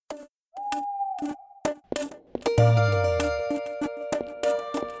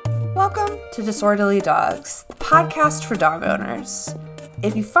to Disorderly Dogs, the podcast for dog owners.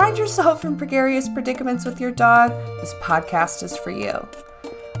 If you find yourself in precarious predicaments with your dog, this podcast is for you.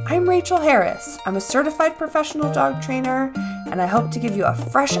 I'm Rachel Harris. I'm a certified professional dog trainer, and I hope to give you a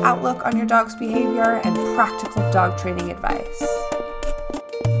fresh outlook on your dog's behavior and practical dog training advice.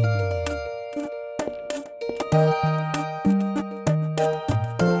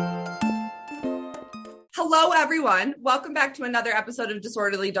 Hello, everyone. Welcome back to another episode of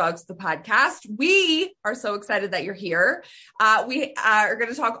Disorderly Dogs, the podcast. We are so excited that you're here. We are going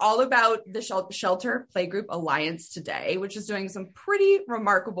to talk all about the Shelter Playgroup Alliance today, which is doing some pretty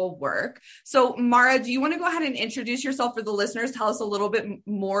remarkable work. So, Mara, do you want to go ahead and introduce yourself for the listeners? Tell us a little bit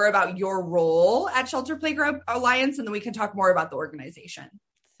more about your role at Shelter Playgroup Alliance, and then we can talk more about the organization.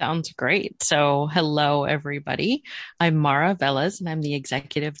 Sounds great. So hello, everybody. I'm Mara Velez, and I'm the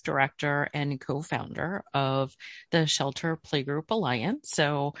executive director and co-founder of the Shelter Playgroup Alliance.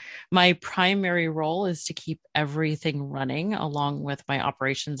 So my primary role is to keep everything running along with my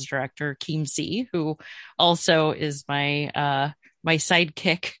operations director, Keem C, who also is my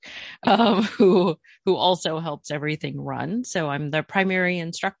sidekick, who also helps everything run. So I'm the primary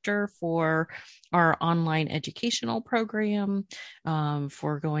instructor for our online educational program,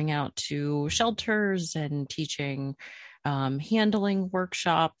 for going out to shelters and teaching handling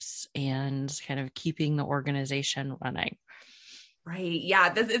workshops and kind of keeping the organization running. Right.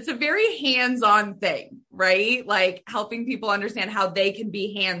 Yeah. It's a very hands-on thing, right? Like helping people understand how they can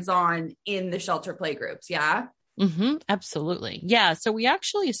be hands-on in the shelter playgroups. Yeah. Mm-hmm, absolutely. Yeah. So we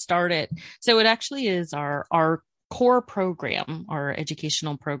actually started, so it actually is our core program, our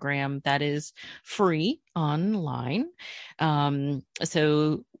educational program that is free online.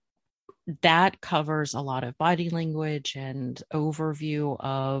 So that covers a lot of body language and overview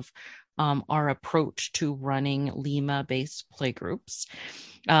of our approach to running Lima-based playgroups.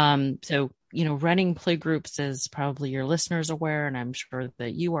 So, running playgroups, as probably your listeners are aware, and I'm sure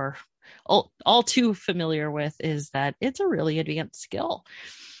that you are all too familiar with, is that it's a really advanced skill.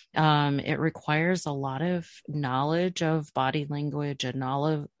 It requires a lot of knowledge of body language and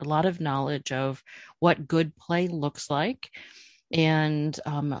a lot of knowledge of what good play looks like, and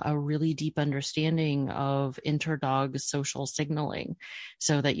a really deep understanding of interdog social signaling,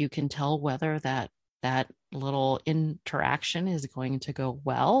 so that you can tell whether that little interaction is going to go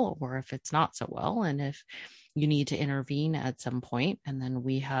well or if it's not so well, and if you need to intervene at some point. And then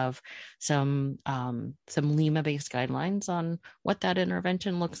we have some Lima-based guidelines on what that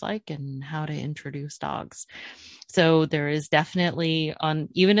intervention looks like and how to introduce dogs. So there is definitely,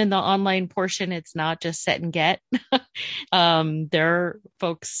 even in the online portion, it's not just set and get. There are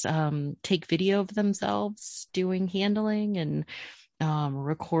folks take video of themselves doing handling and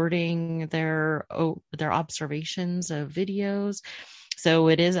recording their observations of videos. So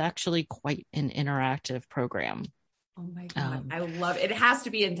it is actually quite an interactive program. Oh my God. I love it. It has to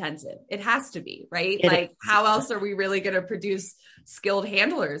be intensive. It has to be, right? Like how else are we really going to produce skilled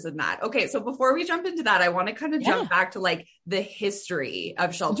handlers in that? Okay. So before we jump into that, I want to kind of jump back to like the history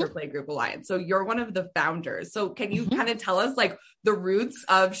of Shelter Playgroup Alliance. So you're one of the founders. So can you kind of tell us like the roots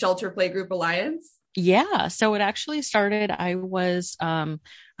of Shelter Playgroup Alliance? Yeah. So it actually started, I was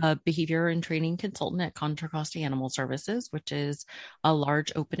a behavior and training consultant at Contra Costa Animal Services, which is a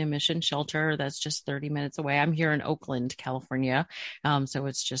large open admission shelter that's just 30 minutes away. I'm here in Oakland, California. So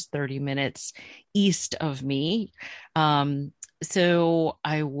it's just 30 minutes east of me. So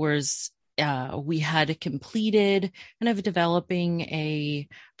I was we had completed kind of developing a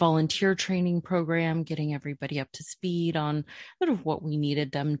volunteer training program, getting everybody up to speed on sort of what we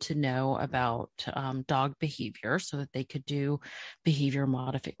needed them to know about dog behavior, so that they could do behavior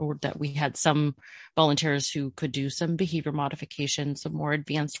or that we had some volunteers who could do some behavior modification, some more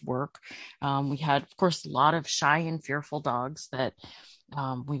advanced work. We had, of course, a lot of shy and fearful dogs that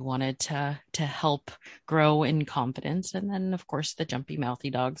we wanted to help grow in confidence. And then, of course, the jumpy, mouthy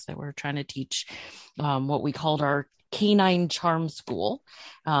dogs that we're trying to teach what we called our canine charm school,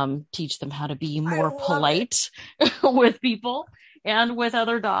 teach them how to be more polite with people and with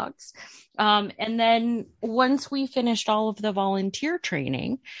other dogs. And then once we finished all of the volunteer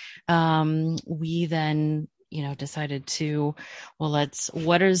training, we then decided to,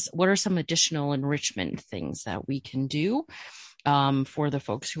 what are some additional enrichment things that we can do for the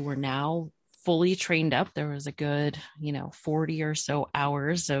folks who were now fully trained up. There was a good, 40 or so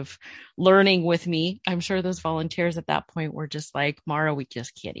hours of learning with me. I'm sure those volunteers at that point were just like, Mara, we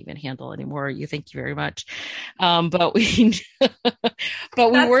just can't even handle anymore. Thank you very much. But we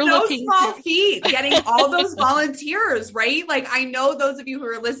were looking small feat, getting all those volunteers, right? Like, I know those of you who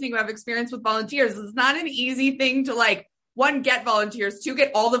are listening who have experience with volunteers, it's not an easy thing to like one, get volunteers, two,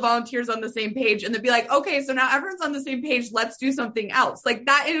 get all the volunteers on the same page, and then be like, okay, so now everyone's on the same page. Let's do something else. Like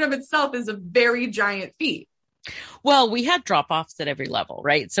that in and of itself is a very giant feat. Well, we had drop-offs at every level,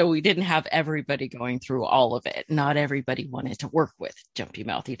 right? So we didn't have everybody going through all of it. Not everybody wanted to work with jumpy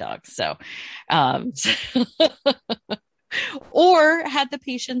mouthy dogs. So, or had the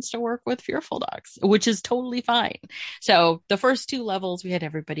patience to work with fearful dogs, which is totally fine. So the first two levels we had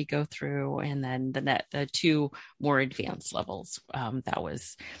everybody go through, and then the two more advanced levels, that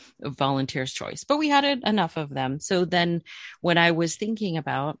was volunteers' choice. But we had enough of them. So then when I was thinking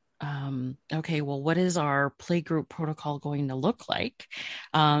about okay, well, what is our playgroup protocol going to look like?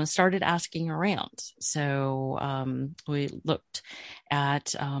 Started asking around. So we looked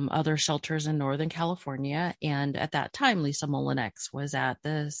at other shelters in Northern California. And at that time, Lisa Molinex was at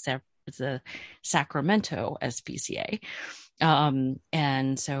the Sacramento SPCA.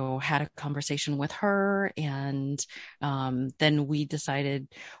 And so had a conversation with her, and then we decided,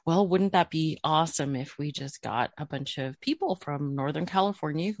 well, wouldn't that be awesome if we just got a bunch of people from Northern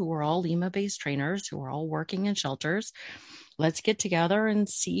California who were all Lima-based trainers, who were all working in shelters. Let's get together and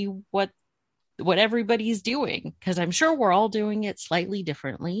see what everybody's doing, because I'm sure we're all doing it slightly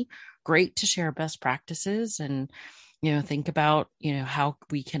differently. Great to share best practices and think about, how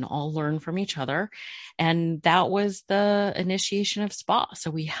we can all learn from each other. And that was the initiation of SPA.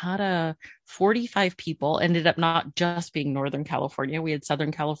 So we had 45 people, ended up not just being Northern California. We had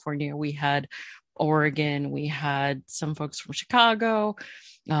Southern California, we had Oregon, we had some folks from Chicago.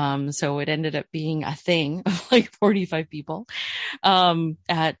 So it ended up being a thing of like 45 people,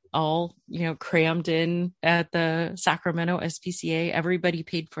 at all, crammed in at the Sacramento SPCA. Everybody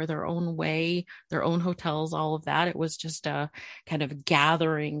paid for their own way, their own hotels, all of that. It was just a kind of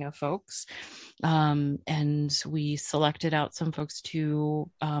gathering of folks. And we selected out some folks to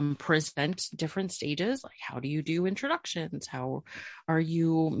present different stages, like how do you do introductions? How are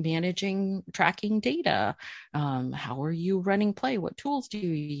you managing tracking data? How are you running play? What tools do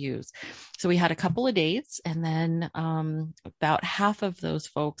you use? So we had a couple of days, and then about half of those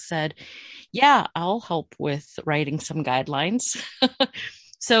folks said, yeah, I'll help with writing some guidelines.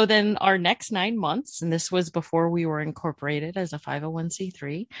 So then our next 9 months, and this was before we were incorporated as a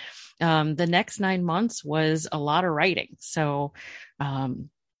 501c3, the next 9 months was a lot of writing. So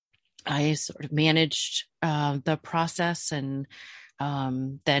I sort of managed the process, and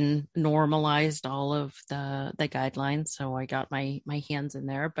then normalized all of the guidelines. So I got my hands in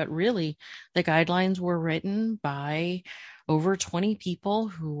there, but really the guidelines were written by over 20 people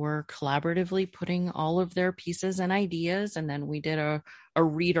who were collaboratively putting all of their pieces and ideas. And then we did a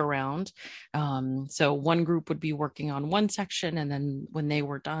read around. So one group would be working on one section, and then when they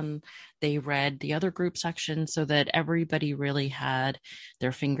were done, they read the other group section, so that everybody really had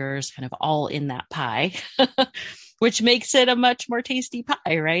their fingers kind of all in that pie, which makes it a much more tasty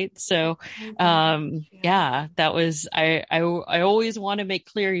pie, right? So, yeah, that was, I always want to make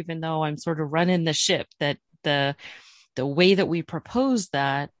clear, even though I'm sort of running the ship, that the way that we propose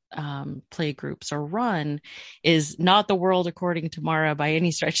that play groups are run is not the world according to Mara by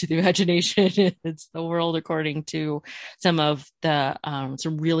any stretch of the imagination. It's the world according to some of the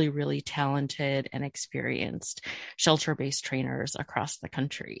some really, really talented and experienced shelter-based trainers across the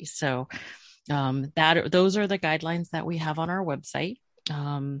country. So those are the guidelines that we have on our website.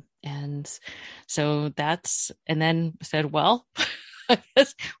 And so and then said, well, I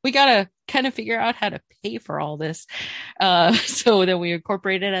guess we got to kind of figure out how to pay for all this. So then we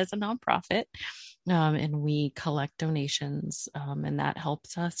incorporate it as a nonprofit, and we collect donations, and that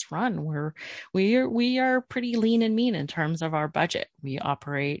helps us run. We are pretty lean and mean in terms of our budget. We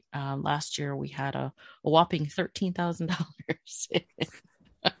operate, last year we had a whopping $13,000.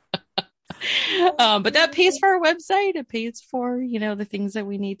 But that pays for our website. It pays for, the things that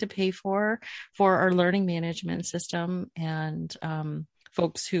we need to pay for our learning management system, and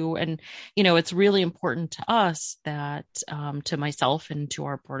folks who, and, it's really important to us that, to myself and to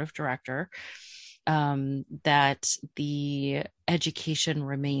our board of director, that the education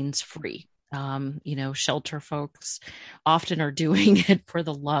remains free. Shelter folks often are doing it for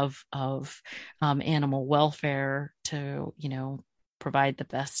the love of animal welfare, to, provide the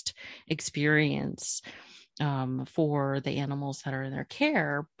best experience for the animals that are in their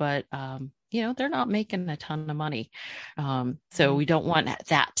care, but they're not making a ton of money, so we don't want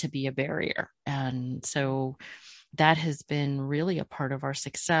that to be a barrier. And so that has been really a part of our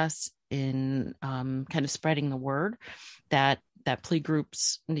success in kind of spreading the word that play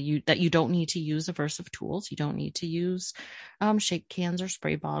groups, that you don't need to use aversive tools. You don't need to use shake cans or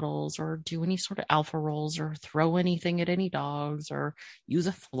spray bottles or do any sort of alpha rolls or throw anything at any dogs or use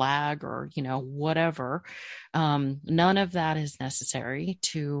a flag or, whatever. None of that is necessary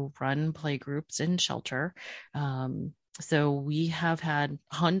to run play groups in shelter. So we have had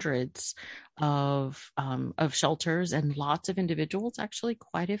hundreds of shelters and lots of individuals, actually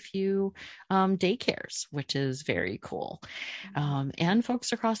quite a few daycares, which is very cool. And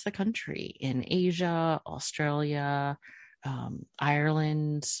folks across the country in Asia, Australia,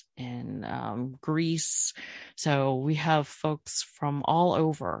 Ireland, and Greece. So we have folks from all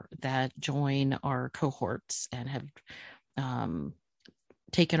over that join our cohorts and have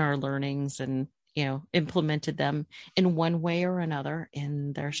taken our learnings and implemented them in one way or another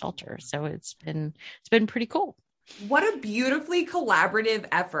in their shelter. So it's been pretty cool. What a beautifully collaborative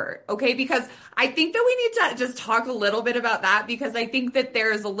effort. Okay. Because I think that we need to just talk a little bit about that, because I think that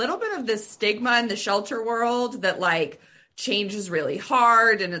there's a little bit of this stigma in the shelter world that like change is really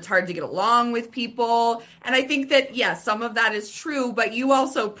hard and it's hard to get along with people. And I think that, yes, some of that is true, but you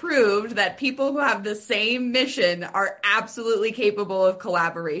also proved that people who have the same mission are absolutely capable of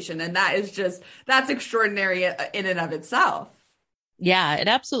collaboration. And that's extraordinary in and of itself. Yeah, it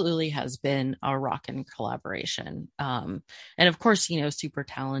absolutely has been a rockin' collaboration. And of course, super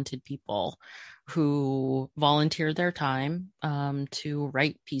talented people who volunteer their time to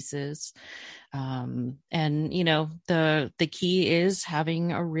write pieces. And, the key is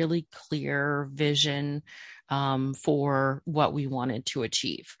having a really clear vision for what we wanted to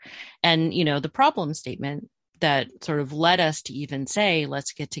achieve. And, the problem statement that sort of led us to even say,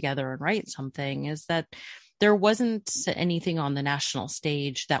 let's get together and write something, is that there wasn't anything on the national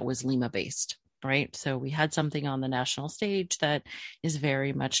stage that was Lima based, right? So we had something on the national stage that is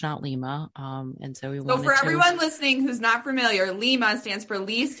very much not Lima. And so for everyone listening who's not familiar, Lima stands for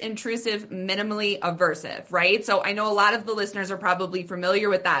least intrusive, minimally aversive, right? So I know a lot of the listeners are probably familiar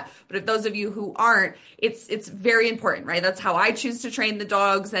with that, but if those of you who aren't, it's very important, right? That's how I choose to train the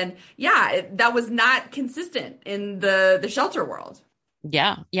dogs. And yeah, that was not consistent in the shelter world.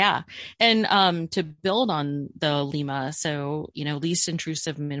 Yeah. And to build on the Lima, so, least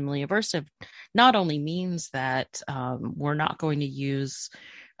intrusive, minimally aversive not only means that we're not going to use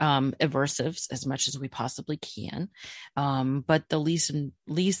aversives as much as we possibly can, but the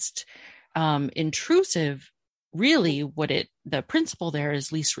least intrusive, really the principle there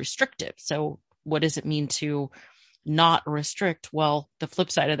is least restrictive. So what does it mean to not restrict? Well, the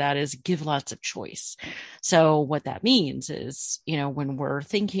flip side of that is give lots of choice. So what that means is, when we're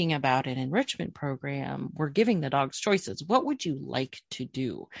thinking about an enrichment program, we're giving the dogs choices. What would you like to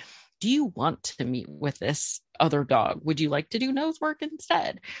do? Do you want to meet with this other dog? Would you like to do nose work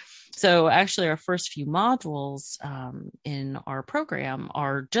instead? So actually our first few modules in our program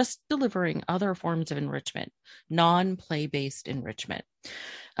are just delivering other forms of enrichment, non-play based enrichment.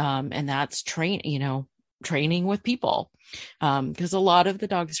 And that's training with people, because a lot of the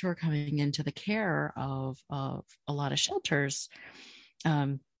dogs who are coming into the care of a lot of shelters,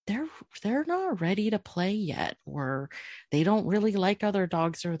 they're not ready to play yet, or they don't really like other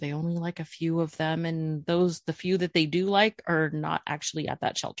dogs, or they only like a few of them, and the few that they do like are not actually at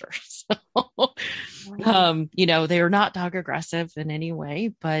that shelter. So they are not dog aggressive in any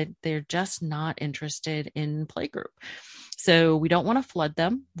way, but they're just not interested in playgroup. So we don't want to flood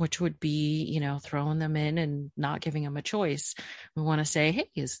them, which would be, throwing them in and not giving them a choice. We want to say, hey,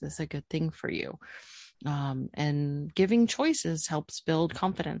 is this a good thing for you? And giving choices helps build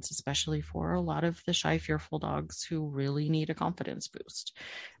confidence, especially for a lot of the shy, fearful dogs who really need a confidence boost.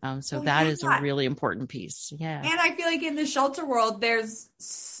 So that is a really important piece. Yeah. And I feel like in the shelter world, there's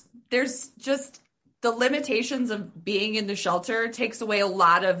just the limitations of being in the shelter takes away a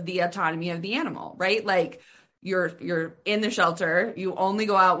lot of the autonomy of the animal, right? Like, you're in the shelter, you only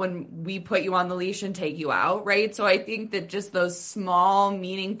go out when we put you on the leash and take you out, right? So I think that just those small,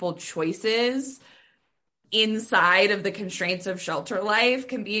 meaningful choices inside of the constraints of shelter life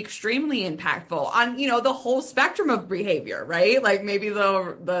can be extremely impactful on, the whole spectrum of behavior, right? Like maybe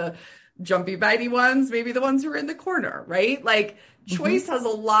the jumpy, bitey ones, maybe the ones who are in the corner, right? Like choice has a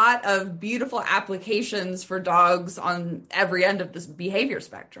lot of beautiful applications for dogs on every end of this behavior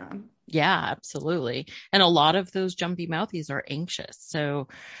spectrum. Yeah, absolutely. And a lot of those jumpy mouthies are anxious. So,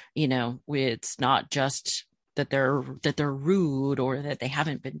 it's not just they're rude or that they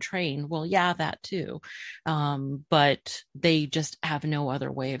haven't been trained. Well, yeah, that too. But they just have no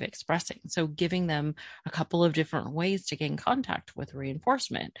other way of expressing. So giving them a couple of different ways to gain contact with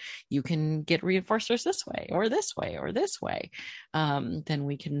reinforcement. You can get reinforcers this way or this way or this way. Then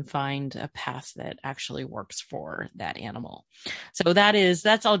we can find a path that actually works for that animal. So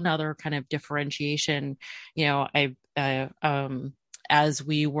that's another kind of differentiation. As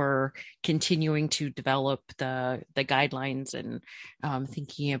we were continuing to develop the guidelines and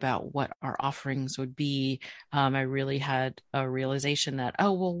thinking about what our offerings would be, I really had a realization that,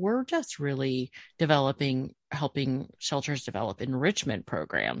 we're just really helping shelters develop enrichment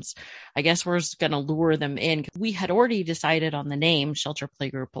programs. I guess we're going to lure them in. We had already decided on the name Shelter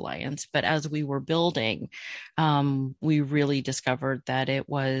Playgroup Alliance, but as we were building, we really discovered that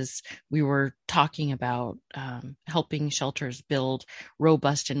we were talking about helping shelters build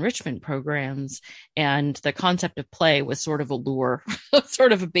robust enrichment programs. And the concept of play was sort of a lure,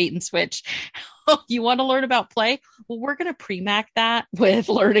 sort of a bait and switch. You want to learn about play? Well, we're going to pre-mac that with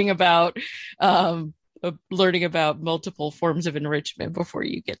learning about multiple forms of enrichment before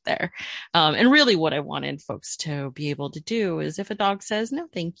you get there. And really what I wanted folks to be able to do is if a dog says, no,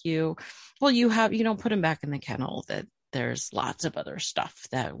 thank you, well, you don't put him back in the kennel, that there's lots of other stuff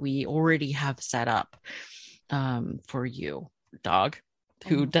that we already have set up for you, dog,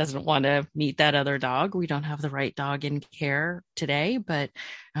 who doesn't want to meet that other dog. We don't have the right dog in care today, but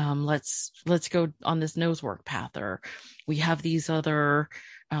let's go on this nose work path, or we have these other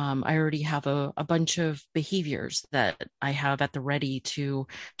I already have a bunch of behaviors that I have at the ready to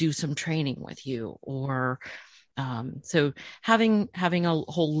do some training with you, or so having a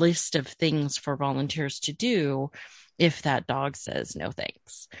whole list of things for volunteers to do if that dog says no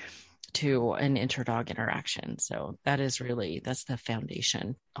thanks to an interdog interaction. So that's the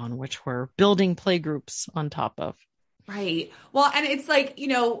foundation on which we're building play groups on top of. Right. Well, and it's like,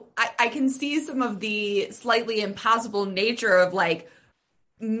 I can see some of the slightly impossible nature of like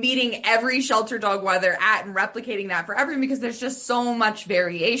meeting every shelter dog where they're at and replicating that for everyone, because there's just so much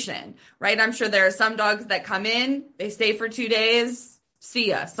variation, right? I'm sure there are some dogs that come in, they stay for 2 days, see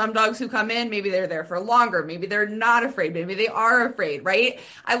ya. Some dogs who come in, maybe they're there for longer, maybe they're not afraid, maybe they are afraid, right?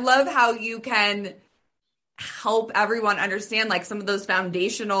 I love how you can help everyone understand like some of those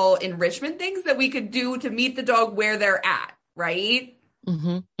foundational enrichment things that we could do to meet the dog where they're at, right?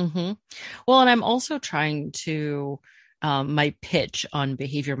 Mm-hmm, mm-hmm. Well, and I'm also trying to my pitch on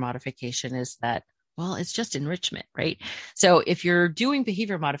behavior modification is that, well, it's just enrichment, right? So if you're doing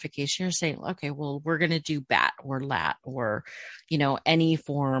behavior modification, you're saying, okay, well, we're going to do BAT or LAT or, any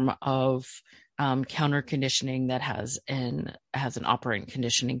form of counter conditioning that has an operant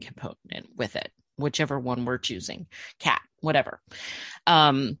conditioning component with it, whichever one we're choosing, cat, whatever.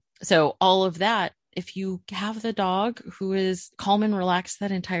 So all of that, if you have the dog who is calm and relaxed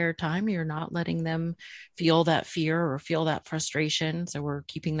that entire time, you're not letting them feel that fear or feel that frustration. So we're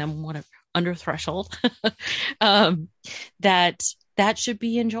keeping them under threshold. That should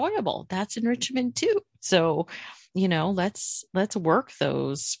be enjoyable. That's enrichment too. So, let's work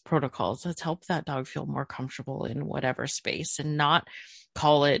those protocols. Let's help that dog feel more comfortable in whatever space and not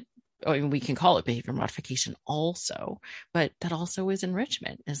call it. I mean, we can call it behavior modification also, but that also is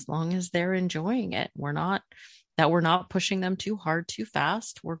enrichment as long as they're enjoying it. We're not pushing them too hard, too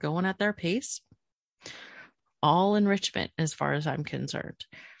fast. We're going at their pace. All enrichment as far as I'm concerned.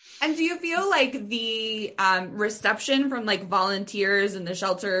 And do you feel like the reception from like volunteers and the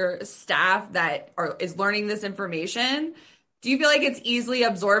shelter staff that is learning this information, do you feel like it's easily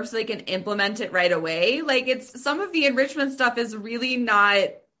absorbed so they can implement it right away? Like some of the enrichment stuff is really not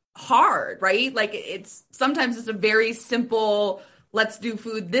hard, right? Like sometimes it's a very simple, let's do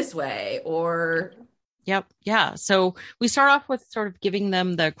food this way or. Yep. Yeah. So we start off with sort of giving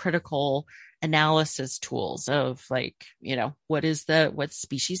them the critical analysis tools of like, what's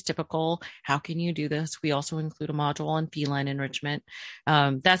species typical? How can you do this? We also include a module on feline enrichment.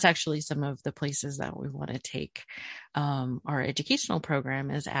 That's actually some of the places that we want to take our educational program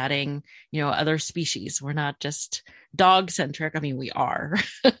is adding, other species. We're not just dog centric. I mean, we are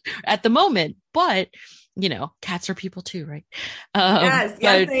at the moment, but cats are people too, right? Yes,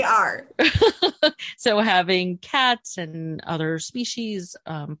 they are. So having cats and other species,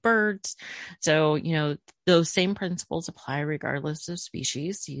 birds. So, those same principles apply regardless of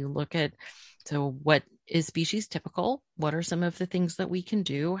species. You look at, so what is species typical? What are some of the things that we can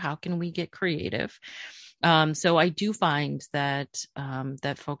do? How can we get creative? So I do find that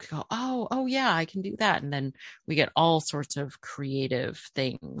folks go, oh yeah, I can do that. And then we get all sorts of creative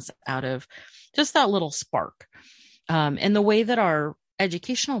things out of just that little spark. And the way that our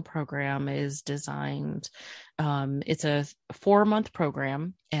educational program is designed. It's a 4-month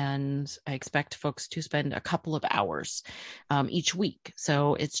program, and I expect folks to spend a couple of hours each week.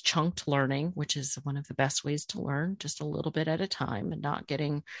 So it's chunked learning, which is one of the best ways to learn, just a little bit at a time and not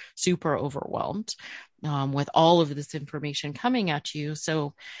getting super overwhelmed with all of this information coming at you.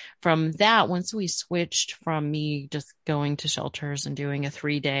 So from that, once we switched from me just going to shelters and doing a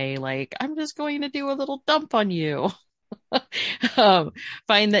 3-day, like, I'm just going to do a little dump on you.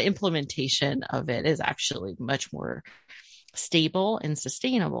 Find the implementation of it is actually much more stable and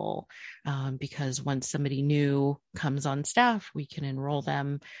sustainable, because once somebody new comes on staff, we can enroll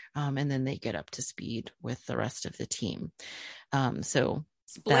them, and then they get up to speed with the rest of the team. So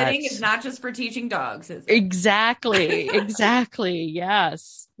splitting is not just for teaching dogs, is it? Exactly.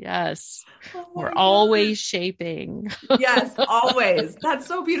 Yes. Oh, we're always shaping. Yes, always. That's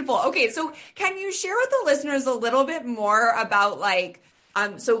so beautiful. Okay, so can you share with the listeners a little bit more about, like,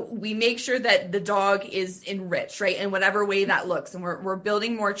 so we make sure that the dog is enriched, right? In whatever way that looks. And we're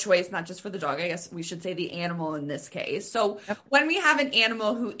building more choice, not just for the dog, I guess we should say the animal in this case. So when we have an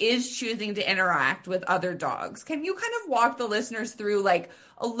animal who is choosing to interact with other dogs, can you kind of walk the listeners through, like,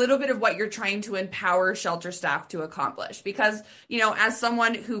 a little bit of what you're trying to empower shelter staff to accomplish? Because, as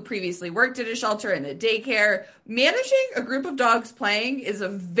someone who previously worked at a shelter and a daycare, managing a group of dogs playing is a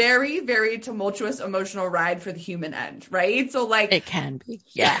very, very tumultuous emotional ride for the human end, right? So, like, it can be.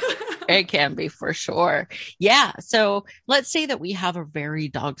 Yeah, it can be for sure. Yeah. So let's say that we have a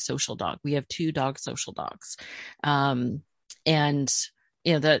very social dog. We have 2 social dogs. And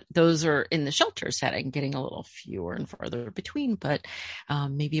that those are in the shelter setting, getting a little fewer and farther between, but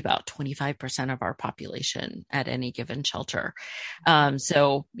maybe about 25% of our population at any given shelter.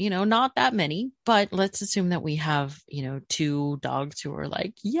 So, not that many, but let's assume that we have, 2 dogs who are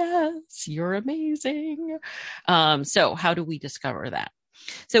like, yes, you're amazing. So how do we discover that?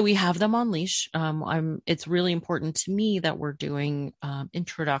 So we have them on leash. It's really important to me that we're doing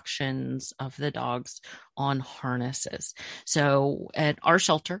introductions of the dogs on harnesses. So at our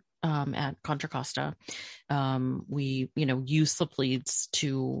shelter, at Contra Costa, we, use slip leads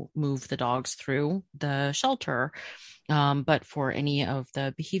to move the dogs through the shelter. But for any of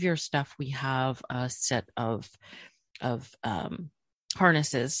the behavior stuff, we have a set of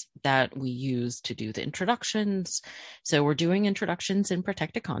harnesses that we use to do the introductions. So we're doing introductions in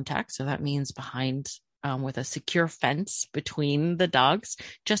protected contact. So that means behind with a secure fence between the dogs,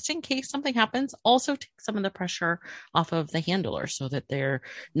 just in case something happens. Also take some of the pressure off of the handler so that they're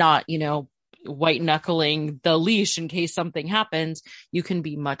not, white knuckling the leash in case something happens. You can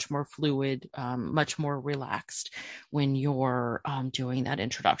be much more fluid, much more relaxed when you're doing that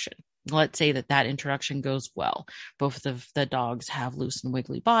introduction. Let's say that introduction goes well. Both of the dogs have loose and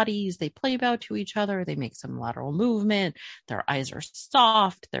wiggly bodies. They play bow to each other. They make some lateral movement. Their eyes are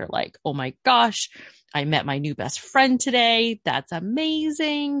soft. They're like, oh my gosh, I met my new best friend today. That's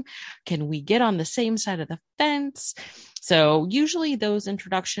amazing. Can we get on the same side of the fence? So usually those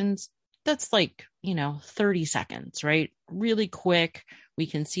introductions, that's like, 30 seconds, right? Really quick. We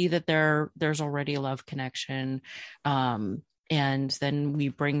can see that there's already a love connection. And then we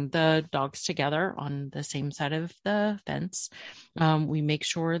bring the dogs together on the same side of the fence. We make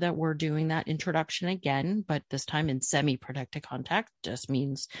sure that we're doing that introduction again, but this time in semi-protected contact. Just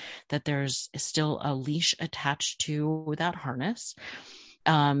means that there's still a leash attached to that harness.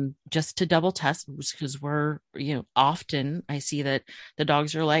 Just to double test, because we're, often I see that the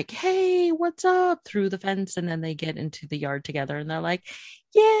dogs are like, hey, what's up, through the fence. And then they get into the yard together and they're like,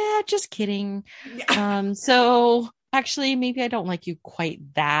 yeah, just kidding. So actually, maybe I don't like you quite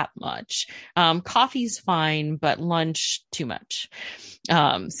that much. Coffee's fine, but lunch too much.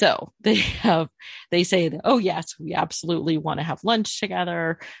 So they say that, oh yes, we absolutely want to have lunch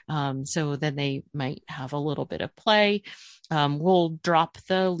together. So then they might have a little bit of play. We'll drop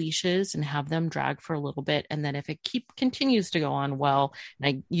the leashes and have them drag for a little bit. And then if it continues to go on well, and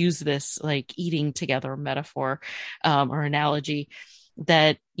I use this like eating together metaphor, or analogy,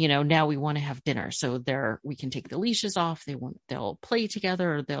 that, now we want to have dinner. So we can take the leashes off. They'll play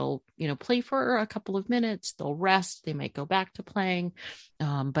together. They'll, play for a couple of minutes. They'll rest. They might go back to playing.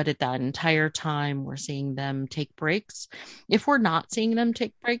 But at that entire time, we're seeing them take breaks. If we're not seeing them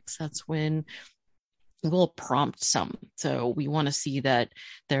take breaks, that's when we'll prompt some. So we want to see that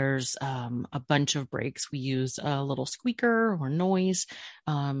there's a bunch of breaks. We use a little squeaker or noise.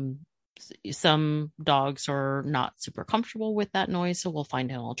 some dogs are not super comfortable with that noise, so we'll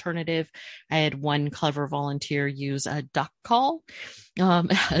find an alternative. I had one clever volunteer use a duck call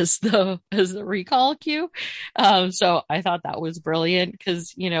as the recall cue. So I thought that was brilliant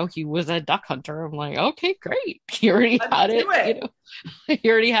because he was a duck hunter. I'm like, okay, great. He already had it. He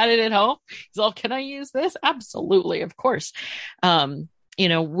already had it at home. He's all, can I use this? Absolutely, of course.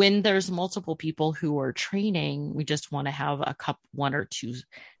 When there's multiple people who are training, we just want to have one or two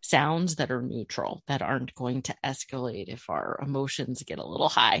sounds that are neutral, that aren't going to escalate if our emotions get a little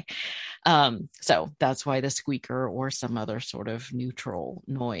high. So that's why the squeaker or some other sort of neutral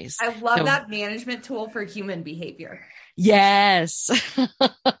noise. I love that management tool for human behavior. Yes.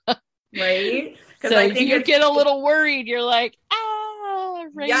 Right? So I think you get a little worried. You're like,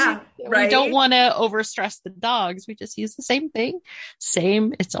 right? Yeah, right. We don't want to overstress the dogs. We just use the same thing.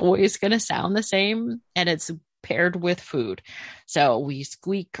 It's always going to sound the same, and it's paired with food. So we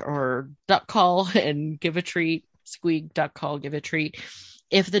squeak or duck call and give a treat. Squeak, duck call, give a treat.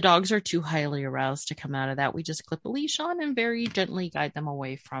 If the dogs are too highly aroused to come out of that, we just clip a leash on and very gently guide them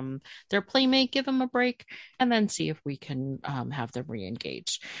away from their playmate, give them a break, and then see if we can have them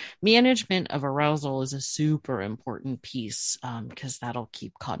re-engage. Management of arousal is a super important piece because that'll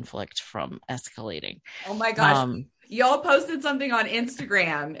keep conflict from escalating. Oh my gosh. Y'all posted something on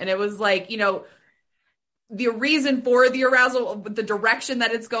Instagram and it was like, the reason for the arousal, the direction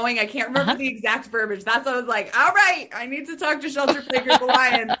that it's going. I can't remember the exact verbiage. That's what I was like, all right, I need to talk to Shelter Playgroup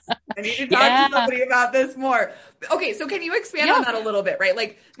Alliance. I need to talk to somebody about this more. Okay, so can you expand on that a little bit, right?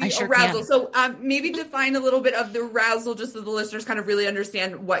 Like the arousal. So maybe define a little bit of the arousal just so the listeners kind of really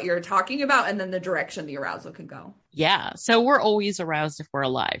understand what you're talking about and then the direction the arousal can go. Yeah. So we're always aroused if we're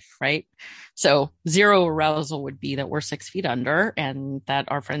alive, right? So zero arousal would be that we're 6 feet under and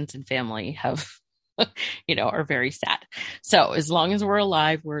that our friends and family have are very sad. So as long as we're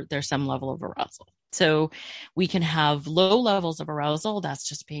alive, there's some level of arousal. So we can have low levels of arousal. That's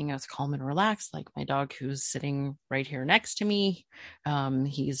just being as calm and relaxed, like my dog who's sitting right here next to me.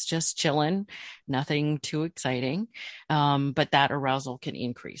 He's just chilling, nothing too exciting. But that arousal can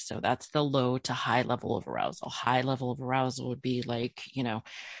increase. So that's the low to high level of arousal. High level of arousal would be like,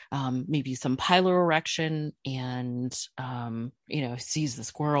 maybe some piloerection and, sees the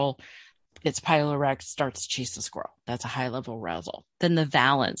squirrel, gets piloerect, starts to chase the squirrel. That's a high level arousal. Then the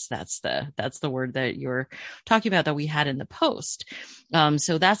valence, that's the word that you're talking about that we had in the post.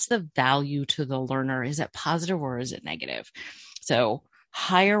 So that's the value to the learner. Is it positive or is it negative? So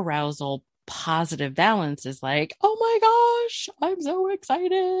high arousal, positive valence is like, oh my gosh, I'm so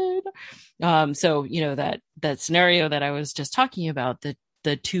excited. So that scenario that I was just talking about,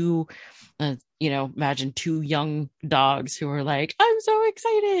 the two, imagine two young dogs who are like, I'm so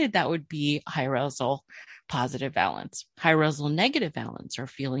excited. That would be high arousal, positive valence. High arousal, negative valence are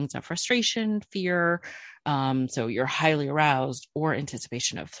feelings of frustration, fear. So you're highly aroused or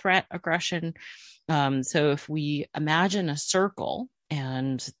anticipation of threat, aggression. So if we imagine a circle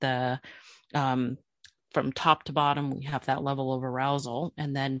and from top to bottom, we have that level of arousal.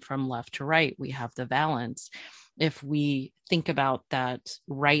 And then from left to right, we have the valence. If we think about that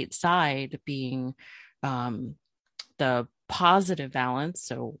right side being the positive valence,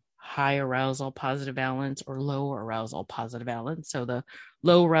 so high arousal, positive valence, or low arousal, positive valence. So the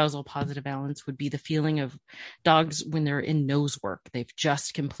low arousal, positive valence would be the feeling of dogs when they're in nose work. They've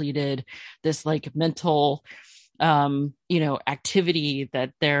just completed this like mental activity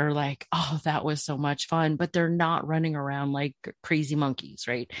that they're like, oh, that was so much fun, but they're not running around like crazy monkeys,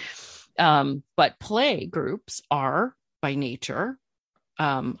 right? But play groups are by nature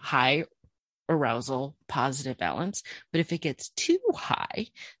high arousal, positive valence. But if it gets too high,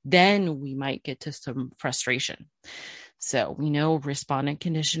 then we might get to some frustration. So we know respondent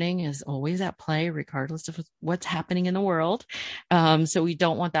conditioning is always at play, regardless of what's happening in the world. So we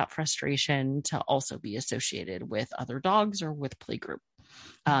don't want that frustration to also be associated with other dogs or with playgroup.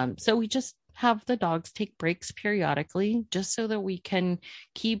 So we just have the dogs take breaks periodically, just so that we can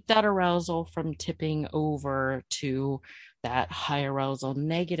keep that arousal from tipping over to that high arousal,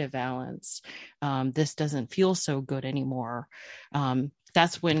 negative valence. This doesn't feel so good anymore.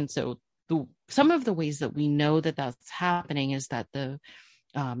 That's when, some of the ways that we know that that's happening is that the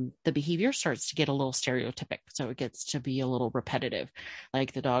behavior starts to get a little stereotypic. So it gets to be a little repetitive,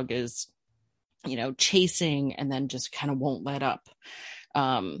 like the dog is, chasing and then just kind of won't let up.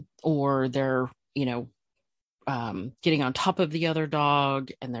 Or they're, getting on top of the other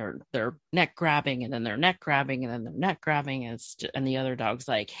dog and they're neck grabbing and then they're neck grabbing and then they're neck grabbing and the other dog's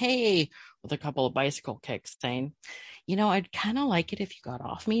like, hey, with a couple of bicycle kicks saying, I'd kind of like it if you got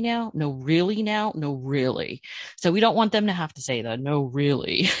off me now. No, really now? No, really. So we don't want them to have to say that. No,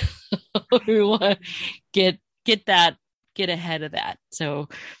 really. We want to get ahead of that. So,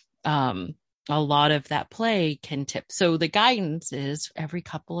 a lot of that play can tip. So the guidance is every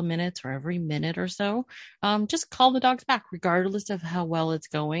couple of minutes or every minute or so, just call the dogs back, regardless of how well it's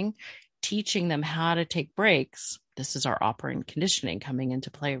going, teaching them how to take breaks. This is our operant conditioning coming into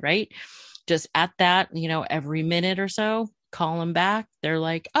play, right? Just at that, every minute or so, call them back. They're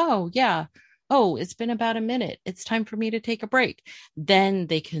like, oh, yeah. Oh, it's been about a minute. It's time for me to take a break. Then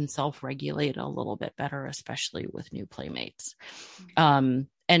they can self-regulate a little bit better, especially with new playmates.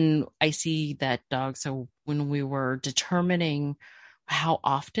 And I see that dogs. So when we were determining how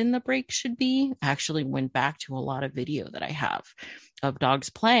often the break should be, I actually went back to a lot of video that I have of dogs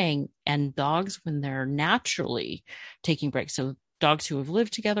playing, and dogs when they're naturally taking breaks. So dogs who have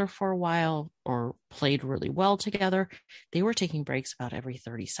lived together for a while or played really well together, they were taking breaks about every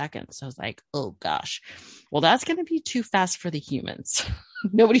 30 seconds. So I was like, oh gosh, well, that's going to be too fast for the humans.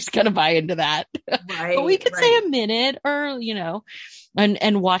 Nobody's going to buy into that. Right, but we could say a minute or,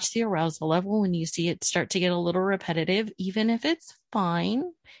 and watch the arousal level when you see it start to get a little repetitive, even if it's fine,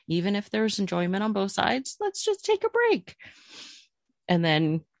 even if there's enjoyment on both sides, let's just take a break. And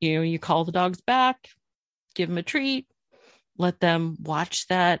then, you call the dogs back, give them a treat, let them watch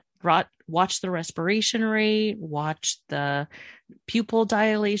the respiration rate, watch the pupil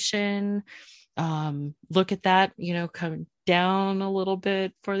dilation, look at that, come down a little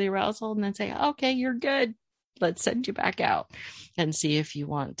bit for the arousal, and then say, okay, you're good. Let's send you back out and see if you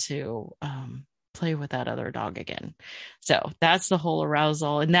want to play with that other dog again. So that's the whole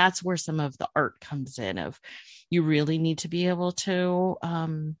arousal. And that's where some of the art comes in of you really need to be able to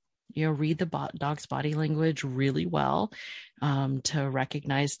read the dog's body language really well to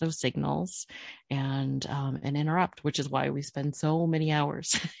recognize those signals and interrupt, which is why we spend so many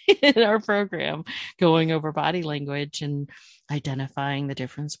hours in our program going over body language and identifying the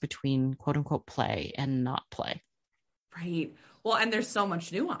difference between quote unquote play and not play. Right. Well, and there's so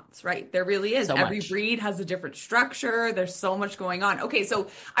much nuance, right? There really is. Every breed has a different structure. There's so much going on. Okay. So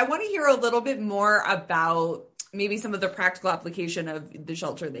I want to hear a little bit more about maybe some of the practical application of the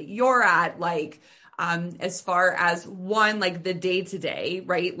shelter that you're at, like, as far as one, like the day to day,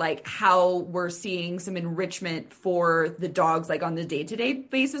 right? Like how we're seeing some enrichment for the dogs, like on the day to day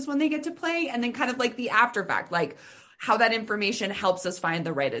basis when they get to play. And then kind of like the after fact, like how that information helps us find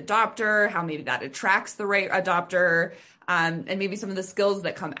the right adopter, how maybe that attracts the right adopter, and maybe some of the skills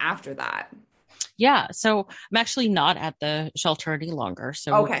that come after that. Yeah. So I'm actually not at the shelter any longer.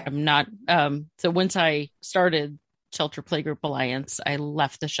 So okay. I'm not, so once I started Shelter Playgroup Alliance, I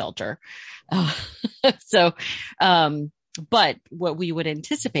left the shelter. But what we would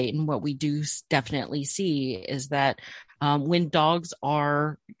anticipate and what we do definitely see is that when dogs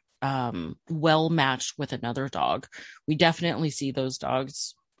are well matched with another dog, we definitely see those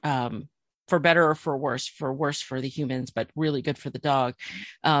dogs, for better or for worse for the humans, but really good for the dog,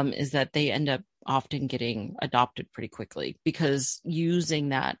 is that they end up often getting adopted pretty quickly because using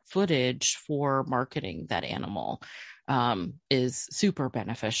that footage for marketing that animal is super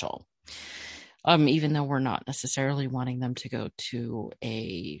beneficial. Even though we're not necessarily wanting them to go to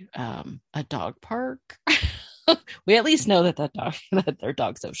a dog park, we at least know that they're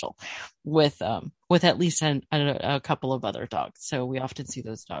dog social with at least a couple of other dogs. So we often see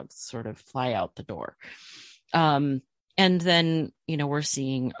those dogs sort of fly out the door. And then, we're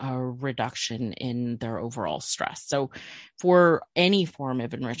seeing a reduction in their overall stress. So for any form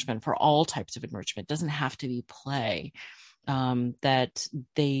of enrichment, for all types of enrichment, doesn't have to be play, that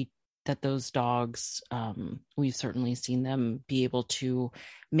those dogs, we've certainly seen them be able to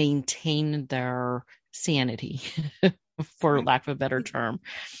maintain their sanity, for lack of a better term,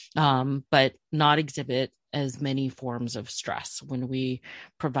 but not exhibit as many forms of stress when we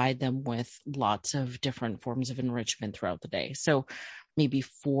provide them with lots of different forms of enrichment throughout the day. So maybe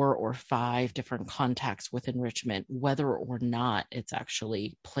 4 or 5 different contacts with enrichment, whether or not it's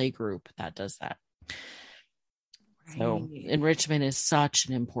actually playgroup that does that. Right. So enrichment is such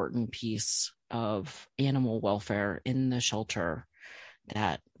an important piece of animal welfare in the shelter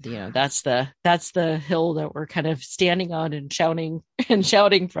that, that's the hill that we're kind of standing on and shouting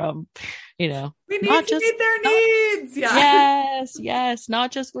from, we need not to just meet their needs. Yeah. Yes.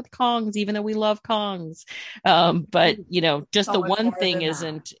 Not just with Kongs, even though we love Kongs. But just so the one thing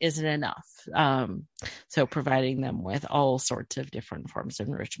isn't enough. So providing them with all sorts of different forms of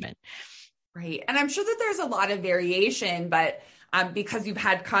enrichment. Right. And I'm sure that there's a lot of variation, but because you've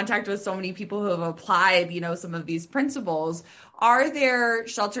had contact with so many people who have applied, some of these principles, are there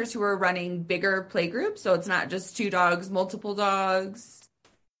shelters who are running bigger play groups? So it's not just two dogs, multiple dogs?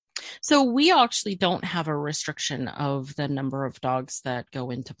 So we actually don't have a restriction of the number of dogs that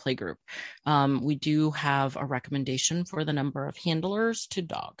go into playgroup. We do have a recommendation for the number of handlers to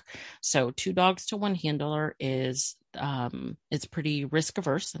dog. So 2 dogs to 1 handler is it's pretty risk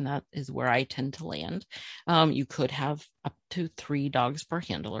averse, and that is where I tend to land. You could have up to 3 dogs per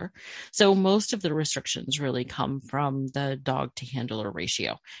handler. So most of the restrictions really come from the dog to handler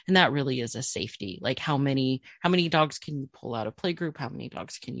ratio. And that really is a safety. Like how many dogs can you pull out of playgroup? How many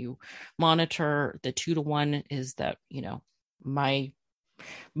dogs can you monitor? The 2 to 1 is that,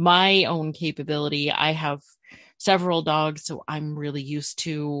 my own capability. I have several dogs, so I'm really used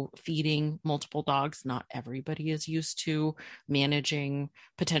to feeding multiple dogs. Not everybody is used to managing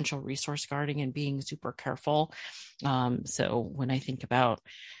potential resource guarding and being super careful. So when I think about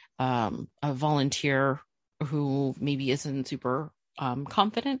a volunteer who maybe isn't super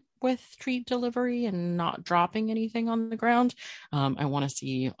confident with treat delivery and not dropping anything on the ground, I want to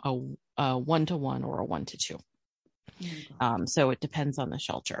see a 1-to-1 or a 1-to-2. So it depends on the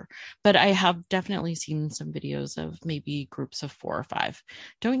shelter, but I have definitely seen some videos of maybe groups of 4 or 5.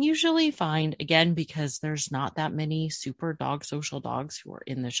 Don't usually find, again, because there's not that many super social dogs who are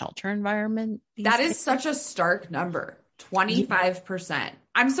in the shelter environment. That is such a stark number, 25%.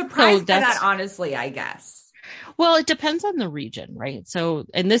 I'm surprised by that, honestly, I guess. Well, it depends on the region, right? So,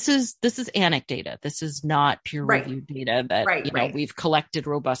 and this is anecdata. This is not peer reviewed data that we've collected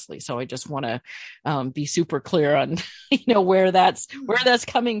robustly. So I just want to be super clear on where that's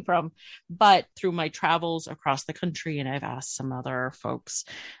coming from. But through my travels across the country, and I've asked some other folks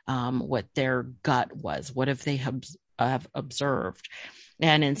what their gut was, what have they have observed,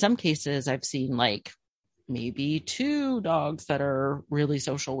 and in some cases, I've seen like maybe 2 dogs that are really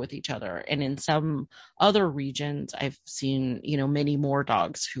social with each other. And in some other regions, I've seen, many more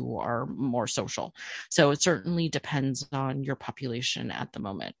dogs who are more social. So it certainly depends on your population at the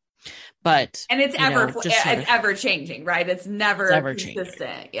moment. But it's ever changing, right? It's never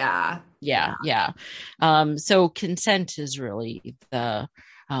consistent. Changing. Yeah. So consent is really the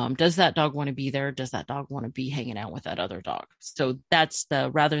does that dog want to be there? Does that dog want to be hanging out with that other dog? So that's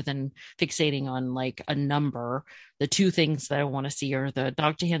rather than fixating on like a number, the 2 things that I want to see are the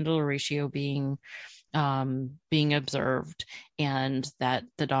dog to handler ratio being observed, and that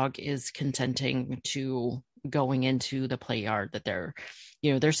the dog is consenting to going into the play yard, that they're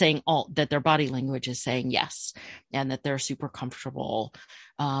saying that their body language is saying yes, and that they're super comfortable,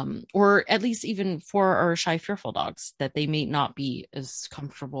 or at least even for our shy, fearful dogs, that they may not be as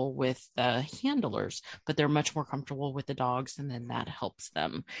comfortable with the handlers, but they're much more comfortable with the dogs. And then that helps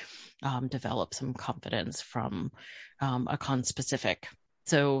them develop some confidence from a conspecific.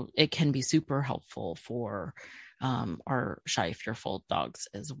 So it can be super helpful for our shy, fearful dogs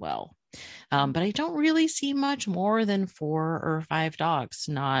as well. But I don't really see much more than 4 or 5 dogs,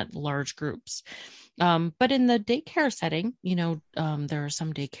 not large groups. But in the daycare setting, there are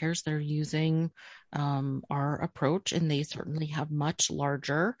some daycares that are using our approach, and they certainly have much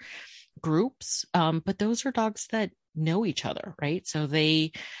larger groups. But those are dogs that know each other, right? So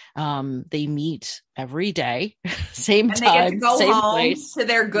they meet every day, same and time, they get to go same home place, to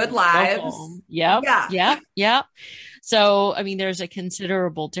their good lives. Yeah. So, I mean, there's a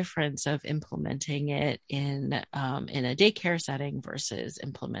considerable difference of implementing it in a daycare setting versus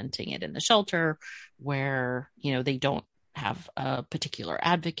implementing it in the shelter, where they don't have a particular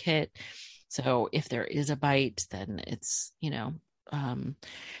advocate. So if there is a bite, then it's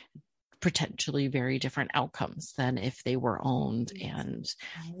potentially very different outcomes than if they were owned and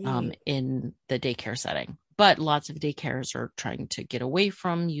in the daycare setting. But lots of daycares are trying to get away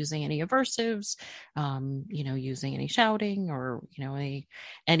from using any aversives, using any shouting or,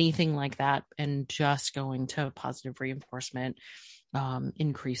 anything like that, and just going to positive reinforcement,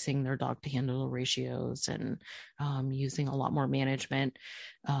 increasing their dog to handler ratios, and using a lot more management.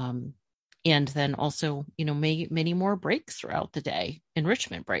 And then also, many more breaks throughout the day,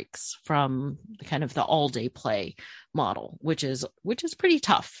 enrichment breaks from kind of the all day play model, which is pretty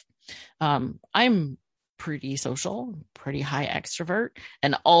tough. I'm pretty social, pretty high extrovert,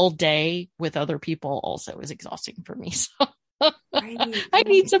 and all day with other people also is exhausting for me. So I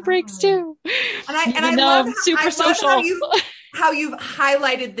need some breaks too. And I love super social. How you've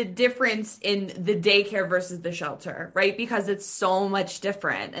highlighted the difference in the daycare versus the shelter, right? Because it's so much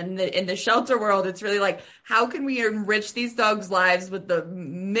different. And in the shelter world, it's really like, how can we enrich these dogs' lives with the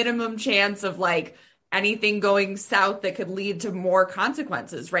minimum chance of like anything going south that could lead to more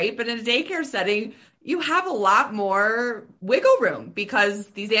consequences, right? But in a daycare setting, you have a lot more wiggle room because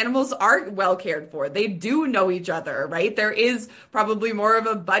these animals are well cared for. They do know each other, right? There is probably more of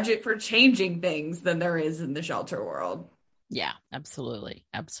a budget for changing things than there is in the shelter world. Yeah, absolutely.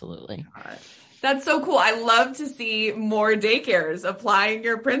 Absolutely. That's so cool. I love to see more daycares applying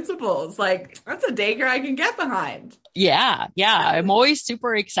your principles. Like, that's a daycare I can get behind. Yeah. Yeah. I'm always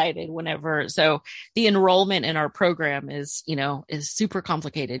super excited so the enrollment in our program is super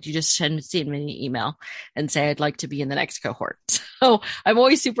complicated. You just send me an email and say, I'd like to be in the next cohort. So I'm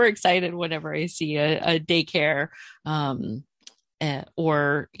always super excited whenever I see a daycare,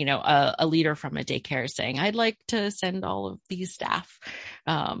 or a leader from a daycare saying, I'd like to send all of these staff.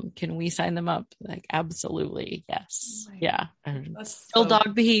 Can we sign them up? Like, absolutely. Yes. Yeah. Still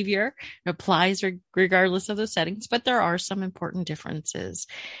dog behavior applies regardless of the settings, but there are some important differences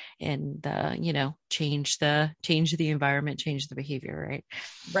and change the environment, change the behavior.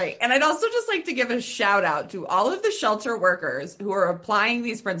 Right. And I'd also just like to give a shout out to all of the shelter workers who are applying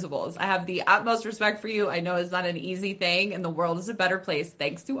these principles. I have the utmost respect for you. I know it's not an easy thing and the world is a better place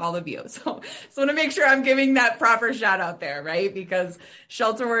thanks to all of you. So want to make sure I'm giving that proper shout out there, right? Because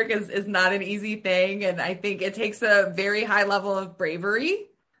shelter work is not an easy thing. And I think it takes a very high level of bravery,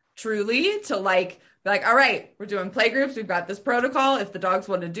 truly, to like, all right, we're doing play groups. We've got this protocol. If the dogs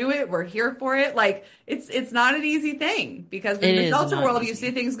want to do it, we're here for it. Like, it's not an easy thing because in the shelter world, you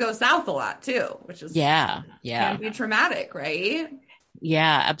see things go south a lot too, which is can be traumatic, right?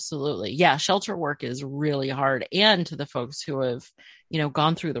 Yeah, absolutely. Yeah, shelter work is really hard. And to the folks who have,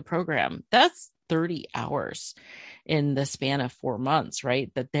 gone through the program, that's 30 hours in the span of 4 months,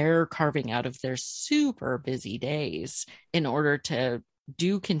 right? That they're carving out of their super busy days in order to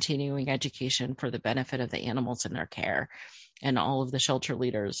do continuing education for the benefit of the animals in their care. And all of the shelter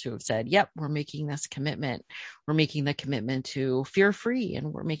leaders who have said, yep, we're making this commitment. We're making the commitment to Fear Free,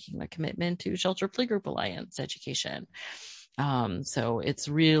 and we're making the commitment to Shelter Playgroup Alliance education. So it's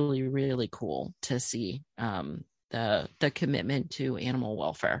really, really cool to see the commitment to animal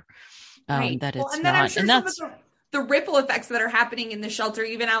welfare. Right. That it's and not, I'm sure and that's the ripple effects that are happening in the shelter,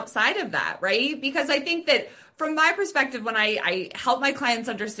 even outside of that, right? Because I think that from my perspective, when I help my clients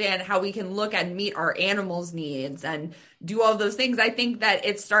understand how we can look and meet our animals' needs and do all those things, I think that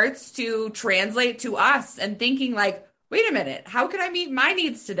it starts to translate to us and thinking like, wait a minute, how can I meet my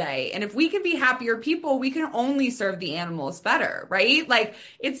needs today? And if we can be happier people, we can only serve the animals better, right? Like,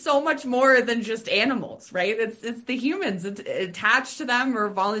 it's so much more than just animals, right? It's the humans attached to them or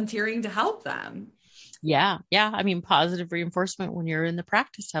volunteering to help them. Yeah. I mean, positive reinforcement when you're in the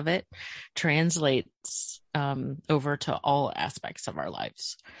practice of it translates over to all aspects of our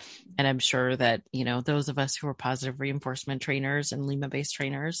lives. And I'm sure that, those of us who are positive reinforcement trainers and Lima-based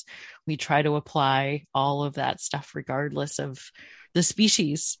trainers, we try to apply all of that stuff regardless of the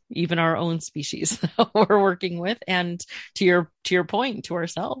species, even our own species that we're working with, and to your point, to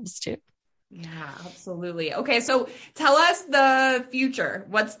ourselves too. Yeah, absolutely. Okay, so tell us the future.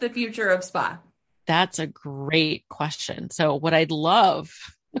 What's the future of SPA? That's a great question. So what I'd love,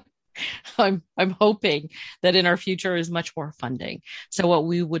 I'm hoping that in our future is much more funding. So what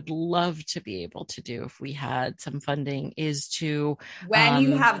we would love to be able to do if we had some funding is to when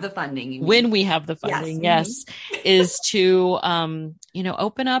you have the funding, when we have the funding, yes, is to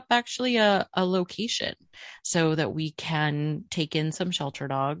open up actually a location so that we can take in some shelter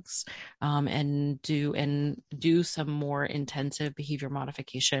dogs and do some more intensive behavior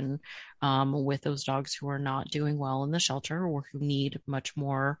modification with those dogs who are not doing well in the shelter or who need much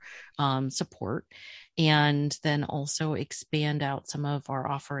more support, and then also expand out some of our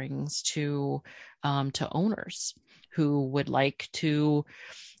offerings to owners who would like to,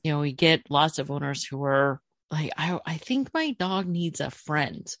 we get lots of owners who are like, I think my dog needs a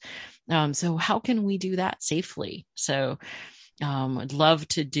friend. So how can we do that safely? So I'd love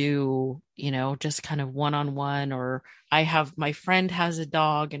to do, just kind of one-on-one, or my friend has a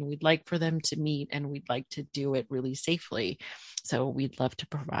dog and we'd like for them to meet and we'd like to do it really safely. So we'd love to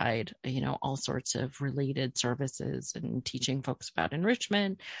provide, all sorts of related services and teaching folks about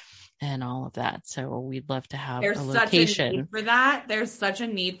enrichment and all of that. So we'd love to have a location. Such a need for that. There's such a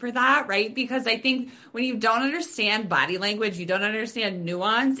need for that, right? Because I think when you don't understand body language, you don't understand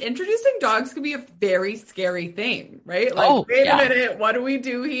nuance, introducing dogs can be a very scary thing, right? Like, wait a minute, what do we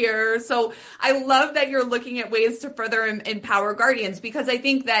do here? So I love that you're looking at ways to further empower guardians, because I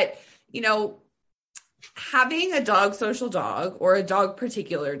think that, having a dog social dog or a dog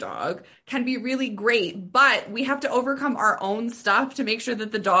particular dog can be really great, but we have to overcome our own stuff to make sure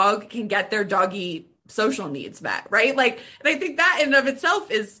that the dog can get their doggy social needs met, right? Like, and I think that in and of itself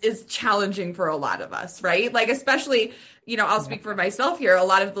is challenging for a lot of us, right? Like, especially, I'll speak for myself here. A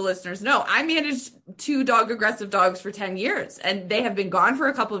lot of the listeners know I managed 2 dog aggressive dogs for 10 years, and they have been gone for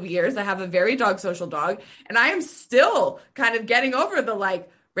a couple of years. I have a very dog social dog, and I am still kind of getting over the like,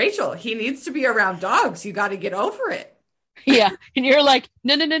 Rachel, he needs to be around dogs. You got to get over it. Yeah. And you're like,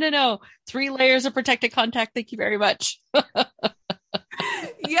 no. 3 layers of protected contact. Thank you very much.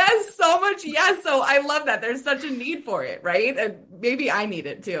 Yes, so much. Yes. So I love that. There's such a need for it, right? And maybe I need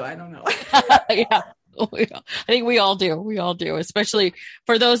it too. I don't know. Yeah. I think we all do. We all do, especially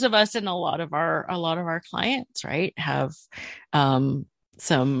for those of us, and a lot of our clients, right, have some,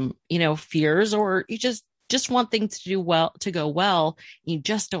 fears, or you just want things to go well. You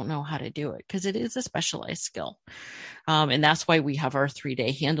just don't know how to do it because it is a specialized skill. And that's why we have our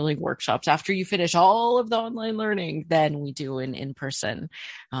 3-day handling workshops. After you finish all of the online learning, then we do an in-person.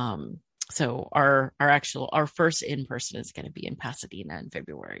 So our first in-person is going to be in Pasadena in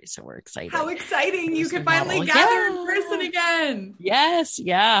February. So we're excited. How exciting. You can finally gather in person again. Yes.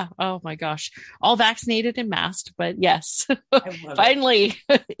 Yeah. Oh my gosh. All vaccinated and masked, but yes, finally.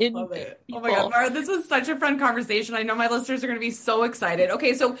 Love it. Oh my God, Mara, this was such a fun conversation. I know my listeners are going to be so excited.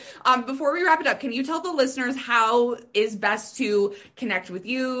 Okay. So before we wrap it up, can you tell the listeners how is best to connect with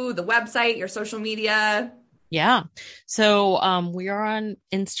you, the website, your social media? Yeah. So we are on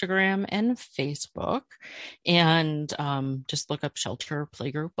Instagram and Facebook, and just look up Shelter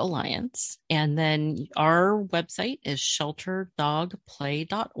Playgroup Alliance. And then our website is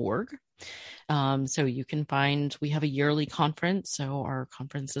shelterdogplay.org. So you can we have a yearly conference. So our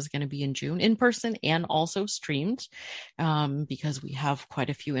conference is going to be in June, in person and also streamed, because we have quite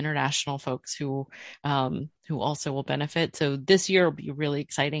a few international folks who also will benefit. So this year will be really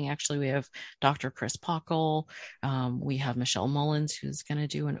exciting. Actually, we have Dr. Chris Pockle. We have Michelle Mullins, who's going to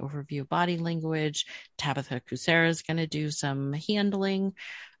do an overview of body language. Tabitha Kucera is going to do some handling,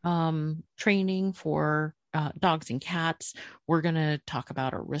 training for dogs and cats. We're going to talk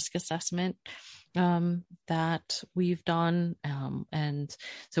about a risk assessment that we've done. And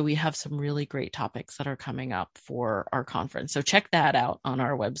so we have some really great topics that are coming up for our conference. So check that out on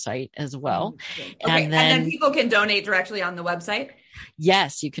our website as well. Okay. And then people can donate directly on the website?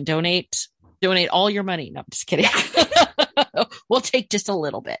 Yes, you can donate all your money. No, I'm just kidding. We'll take just a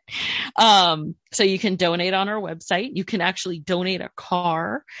little bit. So you can donate on our website. You can actually donate a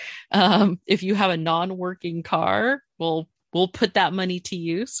car. If you have a non-working car, we'll put that money to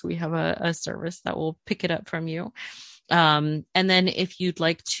use. We have a service that will pick it up from you. And then if you'd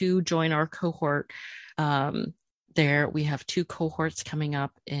like to join our cohort, we have 2 cohorts coming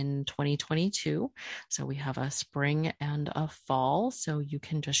up in 2022. So we have a spring and a fall. So you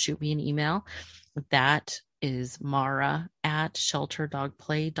can just shoot me an email. That is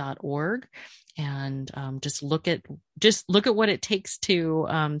mara@shelterdogplay.org. And just look at what it takes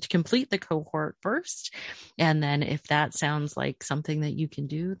to complete the cohort first. And then if that sounds like something that you can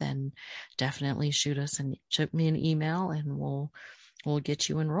do, then definitely shoot me an email, and we'll get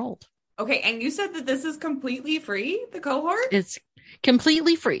you enrolled. Okay. And you said that this is completely free, the cohort? It's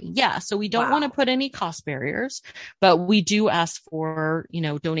completely free. Yeah. So we don't want to put any cost barriers, but we do ask for,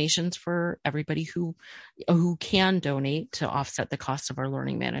 donations for everybody who can donate to offset the cost of our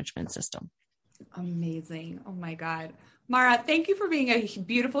learning management system. Amazing. Oh my God. Mara, thank you for being a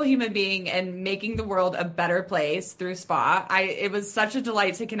beautiful human being and making the world a better place through spa. It was such a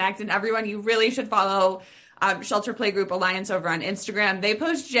delight to connect, and everyone, you really should follow Shelter Playgroup Alliance over on Instagram. They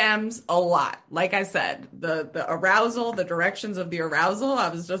post gems a lot. Like I said, the arousal, the directions of the arousal, I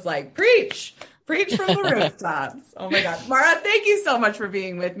was just like, preach from the rooftops. Oh my God. Mara, thank you so much for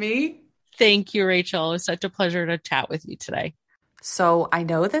being with me. Thank you, Rachel. It was such a pleasure to chat with you today. So I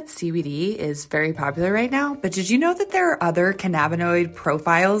know that CBD is very popular right now, but did you know that there are other cannabinoid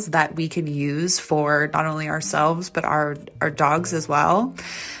profiles that we can use for not only ourselves, but our dogs as well?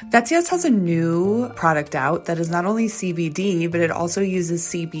 Vet's has a new product out that is not only CBD, but it also uses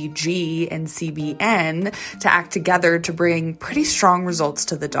CBG and CBN to act together to bring pretty strong results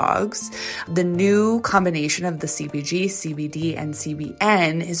to the dogs. The new combination of the CBG, CBD, and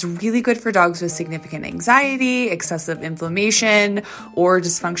CBN is really good for dogs with significant anxiety, excessive inflammation, or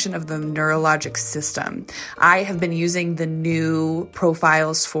dysfunction of the neurologic system. I have been using the new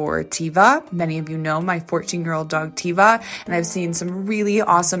profiles for Tiva. Many of you know my 14-year-old dog Tiva, and I've seen some really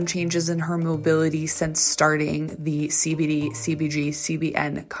awesome changes in her mobility since starting the CBD, CBG,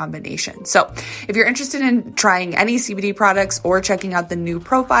 CBN combination. So if you're interested in trying any CBD products or checking out the new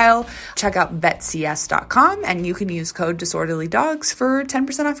profile, check out vetcs.com, and you can use code DisorderlyDogs for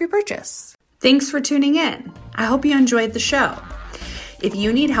 10% off your purchase. Thanks for tuning in. I hope you enjoyed the show. If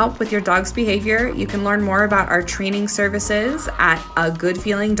you need help with your dog's behavior, you can learn more about our training services at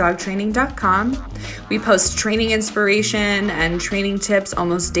agoodfeelingdogtraining.com. We post training inspiration and training tips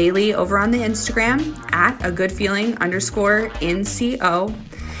almost daily over on the Instagram at agoodfeeling_NCO.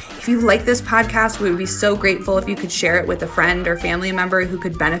 If you like this podcast, we would be so grateful if you could share it with a friend or family member who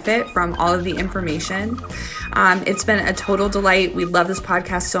could benefit from all of the information. It's been a total delight. We love this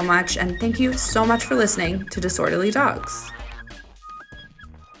podcast so much, and thank you so much for listening to Disorderly Dogs.